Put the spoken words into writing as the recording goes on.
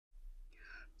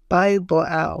Bible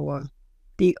Hour,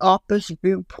 The Author's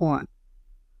Viewpoint,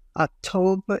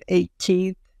 October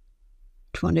 18th,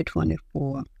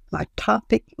 2024. My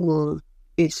topic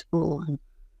is on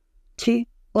teeth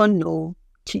or no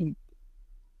teeth.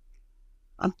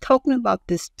 I'm talking about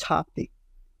this topic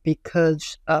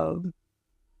because of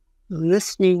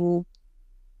listening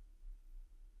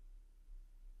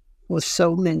for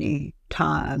so many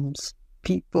times,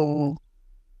 people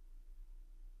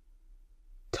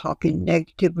talking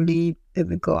negatively in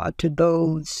regard to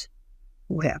those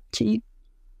who have teeth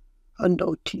or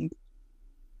no teeth.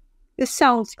 It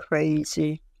sounds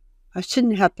crazy. I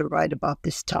shouldn't have to write about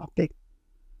this topic,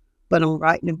 but I'm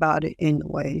writing about it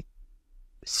anyway.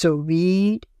 So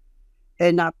read,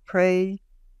 and I pray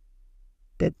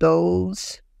that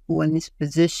those who are in this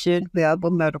position who have a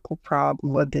medical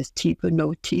problem, whether it's teeth or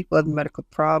no teeth or a medical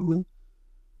problem,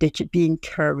 that you be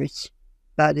encouraged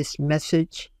by this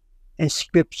message and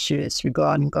scriptures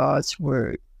regarding God's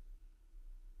word.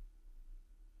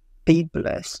 Be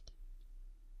blessed.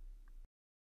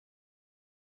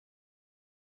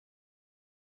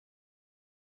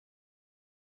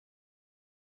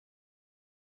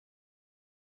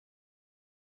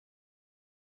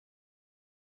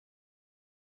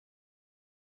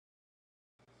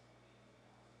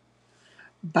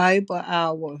 Bible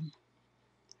Hour,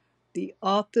 The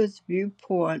Author's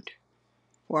Viewpoint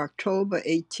for October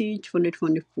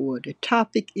 2024. The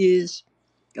topic is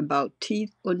about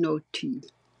teeth or no teeth.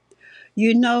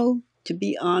 You know, to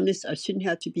be honest, I shouldn't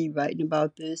have to be writing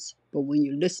about this, but when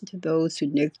you listen to those who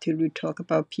negatively talk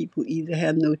about people who either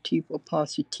have no teeth or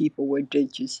partial teeth or wear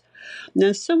dentures.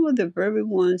 Now, some of the very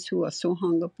ones who are so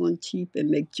hung up on teeth and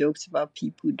make jokes about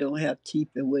people who don't have teeth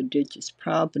and wear dentures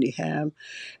probably have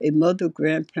a mother or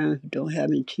grandparent who don't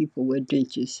have any teeth or wear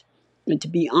dentures. And to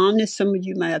be honest, some of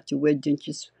you might have to wear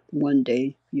dentures one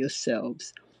day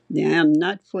yourselves. Now, I'm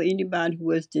not for anybody who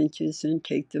wears dentures and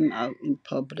take them out in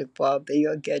public while they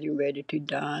are getting ready to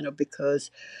dine, or because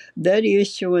that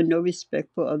is showing no respect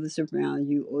for others around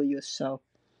you or yourself.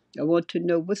 I want to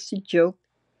know, what's the joke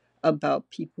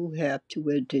about people who have to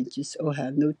wear dentures or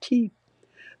have no teeth?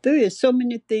 There is so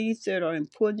many things that are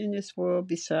important in this world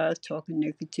besides talking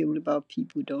negatively about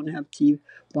people who don't have teeth.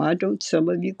 Why don't some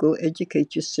of you go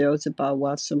educate yourselves about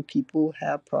why some people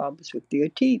have problems with their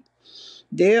teeth?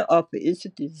 There are, for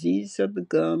instance, diseases of the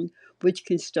gum, which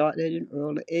can start at an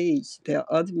early age. There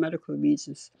are other medical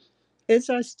reasons.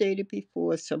 As I stated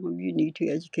before, some of you need to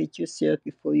educate yourself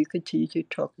before you continue to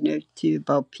talk negative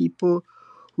about people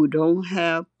who don't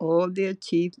have all their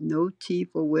teeth, no teeth,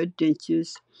 or wear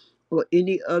dentures, or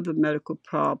any other medical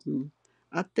problem.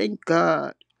 I thank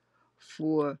God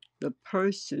for the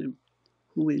person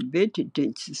who invented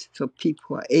dentures, so people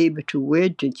who are able to wear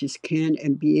dentures can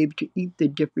and be able to eat the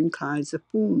different kinds of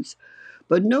foods.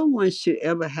 But no one should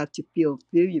ever have to feel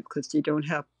inferior because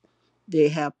they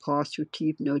have partial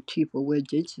teeth, no teeth, or wear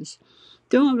dentures.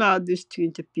 Don't allow this to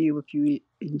interfere with you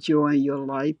enjoying your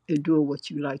life and doing what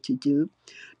you like to do.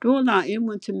 Don't allow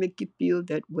anyone to make you feel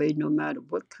that way, no matter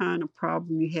what kind of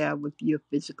problem you have with your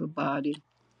physical body.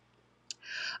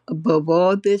 Above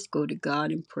all this, go to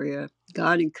God in prayer.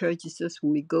 God encourages us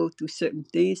when we go through certain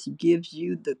things. He gives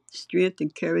you the strength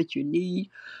and courage you need,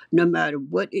 no matter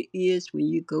what it is, when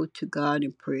you go to God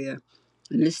in prayer.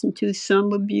 Listen to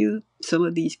some of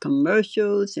these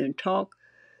commercials and talk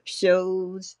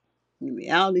shows,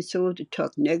 reality shows to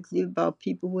talk negative about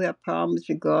people who have problems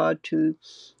with regard to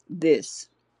this.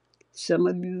 Some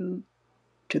of you,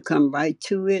 to come right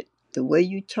to it, the way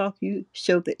you talk, you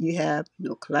show that you have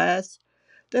no class.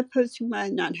 That person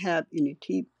might not have any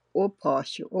teeth or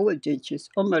partial or dentures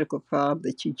or medical problem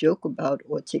that you joke about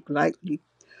or take lightly,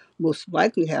 most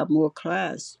likely have more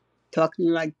class. Talking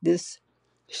like this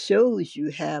shows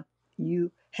you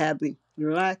having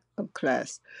lack of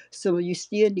class. So you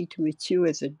still need to mature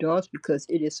as adults, because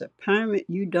it is apparent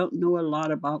you don't know a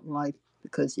lot about life.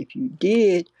 Because if you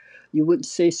did, you wouldn't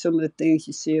say some of the things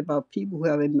you say about people who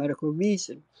have a medical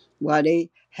reason why they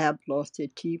have lost their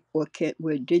teeth or can't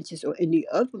wear dentures or any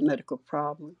other medical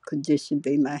problem, condition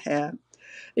they might have.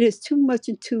 It is too much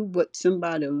into what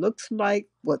somebody looks like,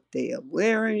 what they are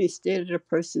wearing, instead of the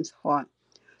person's heart.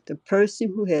 The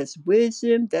person who has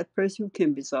wisdom, that person who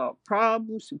can resolve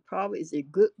problems, who probably is a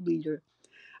good leader.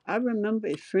 I remember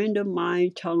a friend of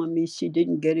mine telling me she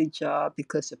didn't get a job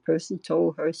because the person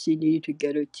told her she needed to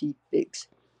get her teeth fixed.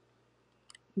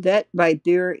 That right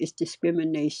there is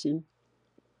discrimination.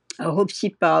 I hope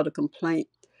she filed a complaint.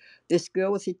 This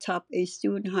girl was a top A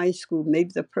student in high school.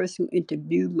 Maybe the person who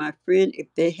interviewed my friend, if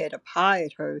they had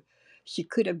hired her, she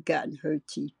could have gotten her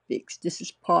teeth fixed. This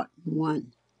is part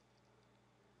one.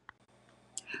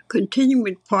 Continuing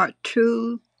with part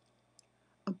two,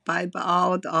 Bible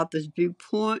Hour, the author's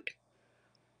viewpoint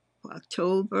for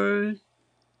October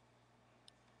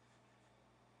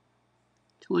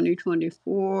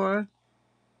 2024,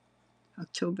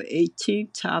 October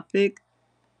 18th. Topic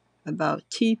about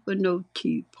teeth or no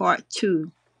teeth, part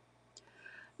 2.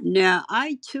 Now,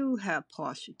 I too have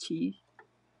partial teeth,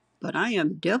 but I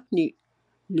am definitely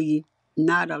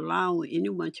not allowing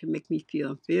anyone to make me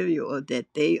feel inferior or that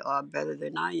they are better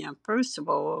than I am. First of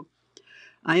all,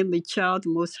 I am a child of the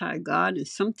Most High God, and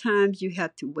sometimes you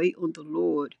have to wait on the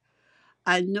Lord.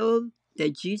 I know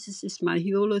that Jesus is my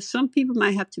healer. Some people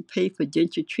might have to pay for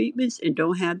dental treatments and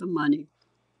don't have the money,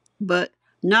 but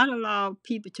not allow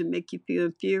people to make you feel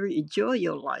inferior. Enjoy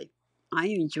your life. I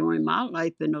am enjoying my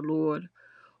life in the Lord,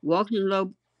 walking in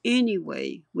love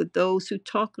anyway with those who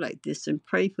talk like this and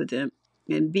pray for them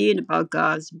and being about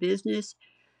God's business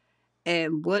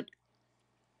and what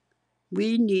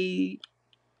we need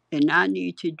and I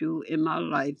need to do in my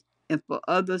life and for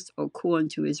others according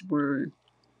to His word.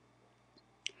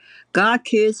 God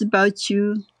cares about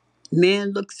you.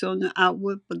 Man looks on the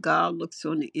outward, but God looks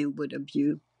on the inward of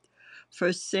you.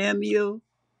 1 Samuel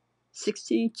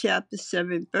 16, chapter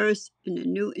 7, verse in the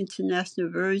New International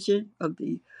Version of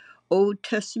the Old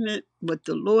Testament. But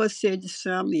the Lord said to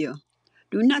Samuel,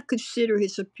 do not consider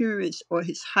his appearance or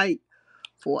his height,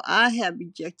 for I have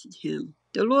rejected him.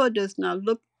 The Lord does not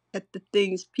look at the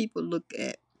things people look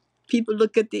at. People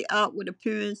look at the outward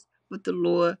appearance, but the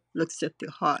Lord looks at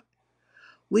the heart.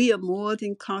 We are more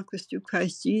than conquerors through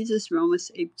Christ Jesus,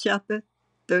 Romans 8, chapter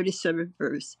 37,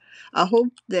 verse. I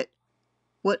hope that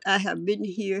what I have written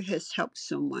here has helped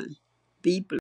someone. Be blessed.